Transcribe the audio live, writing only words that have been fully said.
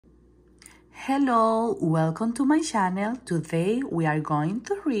Hello, welcome to my channel. Today we are going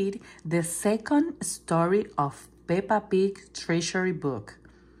to read the second story of Peppa Pig Treasury book,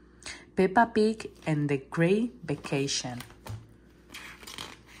 Peppa Pig and the Great Vacation.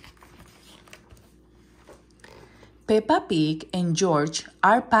 Peppa Pig and George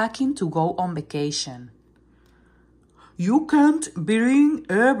are packing to go on vacation. "You can't bring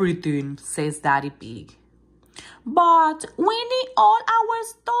everything," says Daddy Pig. "But we need all our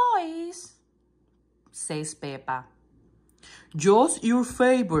toys," says Peppa. "Just your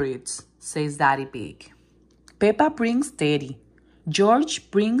favorites," says Daddy Pig. Peppa brings Teddy.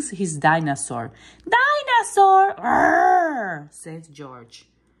 George brings his dinosaur. "Dinosaur!" "Arr!" says George.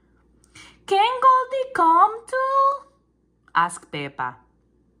 "Can Goldie come too?" asks Peppa.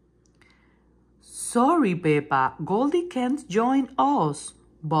 "Sorry, Peppa, Goldie can't join us,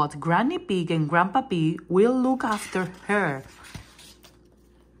 but Granny Pig and Grandpa Pig will look after her."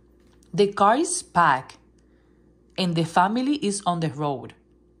 The car is packed, and the family is on the road.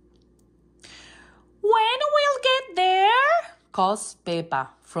 "When we'll get there?" calls Peppa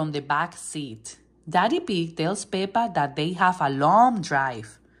from the back seat. Daddy Pig tells Peppa that they have a long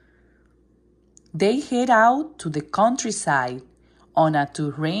drive. They head out to the countryside on a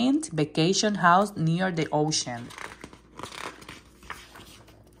to-rent vacation house near the ocean.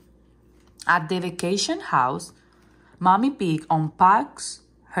 At the vacation house, Mommy Pig unpacks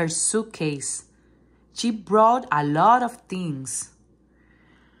her suitcase. She brought a lot of things.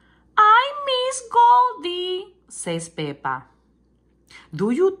 "I miss Goldie," says Peppa. "Do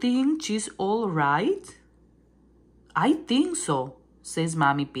you think she's all right?" "I think so," says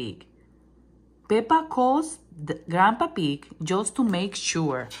Mommy Pig. Peppa calls Grandpa Pig just to make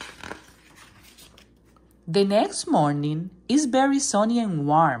sure. The next morning is very sunny and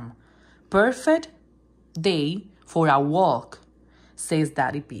warm. "Perfect day for a walk," says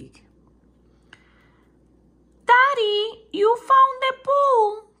Daddy Pig. "Daddy, you found the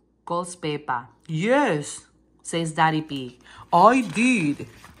pool," calls Peppa. "Yes," says Daddy Pig, "I did."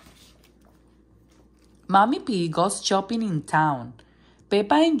 Mommy Pig goes shopping in town.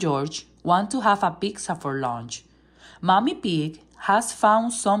 Peppa and George want to have a pizza for lunch. Mommy Pig has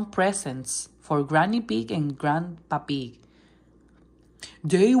found some presents for Granny Pig and Grandpa Pig.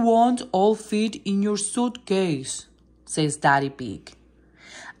 "They won't all fit in your suitcase," says Daddy Pig.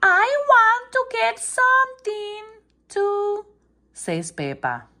 "I want to get something too," says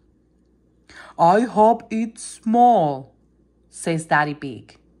Peppa. "I hope it's small," says Daddy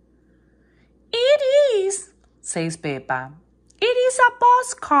Pig. "It is," says Peppa. "It is a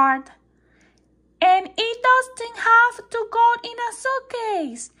postcard. And it doesn't have to go in a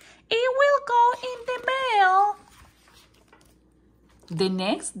suitcase. It will go in the mail." The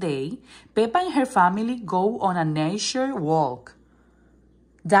next day, Peppa and her family go on a nature walk.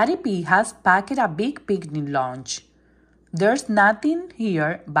 Daddy Pig has packed a big picnic lunch. "There's nothing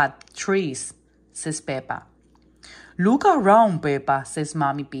here but trees," says Peppa. "Look around, Peppa," says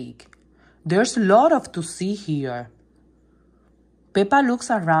Mommy Pig. "There's a lot to see here." Peppa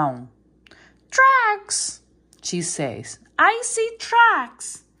looks around. "Tracks," she says. "I see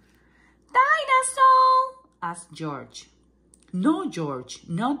tracks." "Dinosaur?" asks George. "No, George,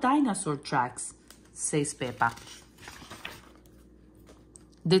 no dinosaur tracks," says Peppa.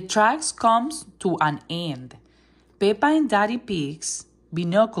 The tracks comes to an end. Peppa and Daddy Pig's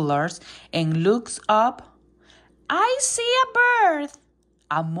binoculars and looks up. "I see a bird,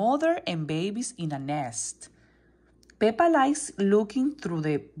 a mother and babies in a nest." Peppa likes looking through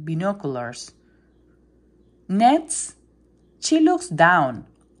the binoculars. Next, she looks down.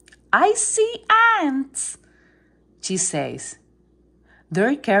 "I see ants," she says.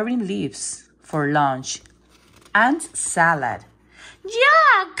 "They're carrying leaves for lunch. Ant salad."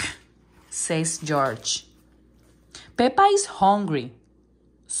 "Yuck!" says George. Peppa is hungry,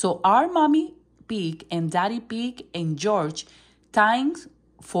 so are Mommy Pig and Daddy Pig and George thanks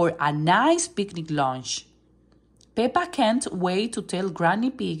for a nice picnic lunch. Peppa can't wait to tell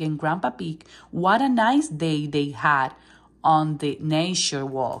Granny Pig and Grandpa Pig what a nice day they had on the nature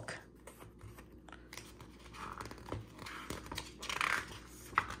walk.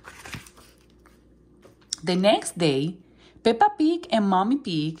 The next day, Peppa Pig and Mommy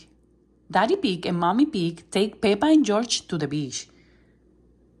Pig, Daddy Pig and Mommy Pig take Peppa and George to the beach.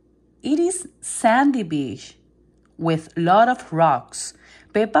 It is sandy beach with a lot of rocks.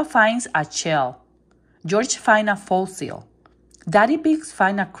 Peppa finds a shell. George finds a fossil. Daddy Pig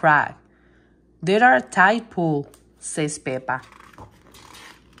finds a crab. "There are a tide pool," says Peppa.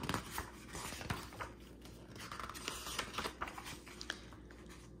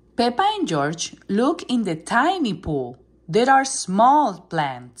 Peppa and George look in the tiny pool. There are small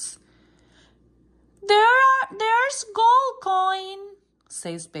plants. There's gold coin,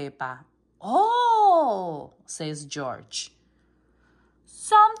 says Peppa. Oh, says George.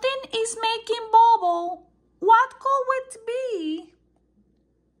 Something is making bubble. What could it be?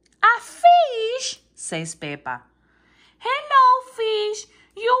 A fish, says Peppa. Hello, fish.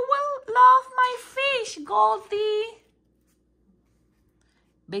 You will love my fish, Goldie.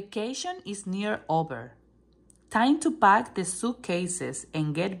 Vacation is near over. Time to pack the suitcases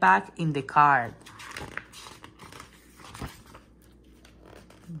and get back in the car.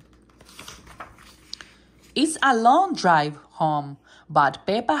 It's a long drive home, but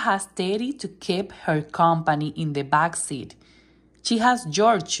Peppa has Teddy to keep her company in the back seat. She has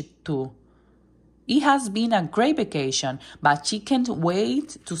George too. It has been a great vacation, but she can't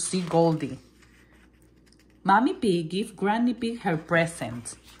wait to see Goldie. Mommy Pig gives Granny Pig her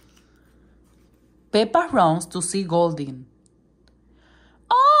present. Peppa runs to see Goldie.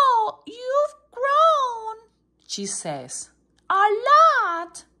 Oh, you've grown, she says. A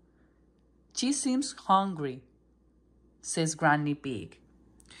lot. She seems hungry, says Granny Pig.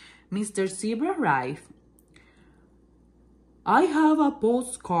 Mr. Zebra arrived. I have a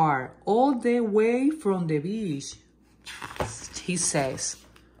postcard all the way from the beach, he says.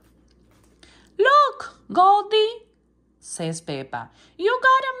 Look, Goldie, says Peppa. You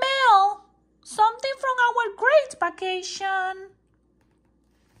got a mail. Something from our great vacation.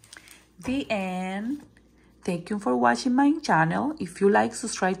 The end. Thank you for watching my channel. If you like,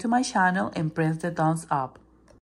 subscribe to my channel and press the thumbs up.